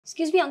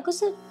Excuse me, Ankush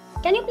Sir,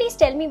 can you please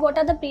tell me what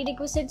are the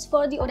prerequisites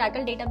for the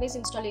Oracle database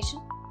installation?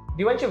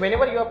 𝐓𝐢𝐦𝐞,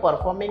 whenever you are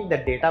performing the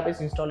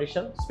database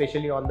installation,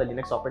 especially on the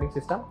Linux operating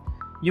system,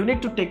 you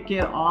need to take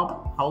care of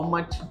how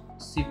much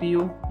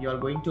CPU you are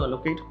going to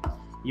allocate.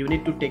 You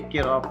need to take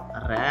care of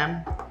RAM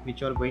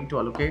which you are going to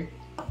allocate.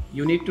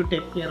 You need to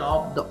take care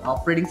of the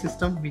operating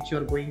system which you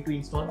are going to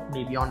install,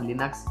 maybe on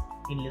Linux.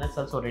 In Linux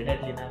also Red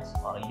Hat Linux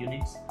or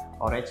Unix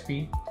or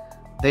HP.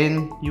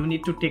 Then you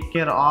need to take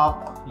care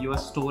of your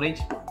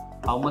storage,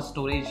 how much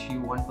storage you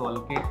want to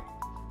allocate.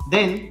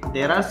 Then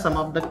there are some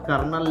of the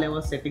kernel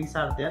level settings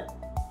are there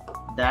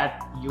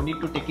that you need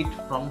to take it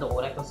from the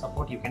Oracle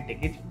support, you can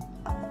take it.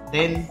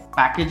 Then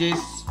packages,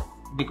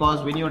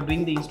 because when you are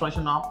doing the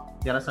installation of,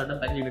 there are certain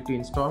packages you need to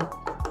install,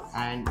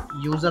 and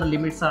user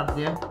limits are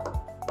there.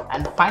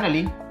 And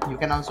finally you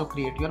can also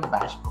create your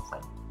bash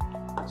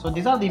profile. So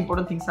these are the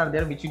important things are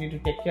there which you need to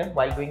take care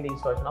while doing the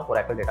installation of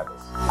Oracle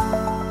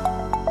database.